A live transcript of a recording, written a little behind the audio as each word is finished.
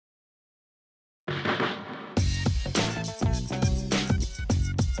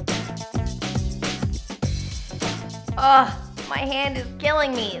Ugh, my hand is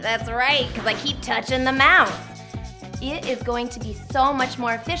killing me. That's right, because I keep touching the mouse. It is going to be so much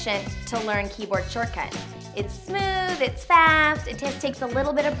more efficient to learn keyboard shortcuts. It's smooth, it's fast, it just takes a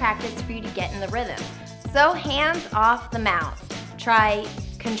little bit of practice for you to get in the rhythm. So hands off the mouse. Try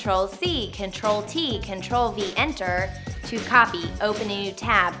Control-C, Control-T, Control-V, Enter to copy, open a new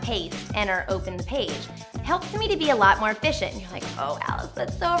tab, paste, enter, open the page. It helps me to be a lot more efficient. And you're like, oh Alice,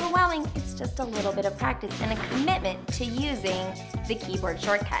 that's so overwhelming. It's just a little bit of practice and a commitment to using the keyboard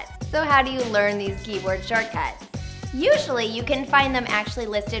shortcuts. So how do you learn these keyboard shortcuts? Usually you can find them actually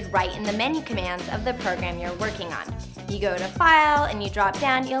listed right in the menu commands of the program you're working on. You go to File and you drop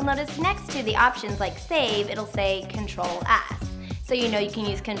down, you'll notice next to the options like Save, it'll say Control-S. So you know you can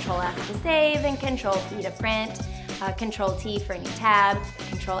use Control-S to save and Control-P to print, Control-T for a new tab,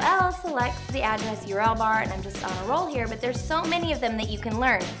 Control-L selects the address URL bar, and I'm just on a roll here, but there's so many of them that you can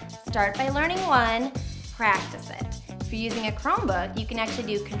learn. Start by learning one, practice it. If you're using a Chromebook, you can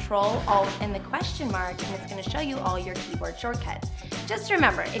actually do Control, Alt, and the question mark, and it's going to show you all your keyboard shortcuts. Just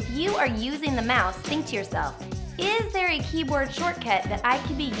remember, if you are using the mouse, think to yourself, is there a keyboard shortcut that I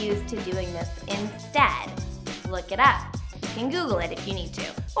could be used to doing this instead? Look it up. You can Google it if you need to,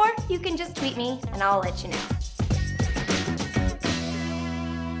 or you can just tweet me and I'll let you know.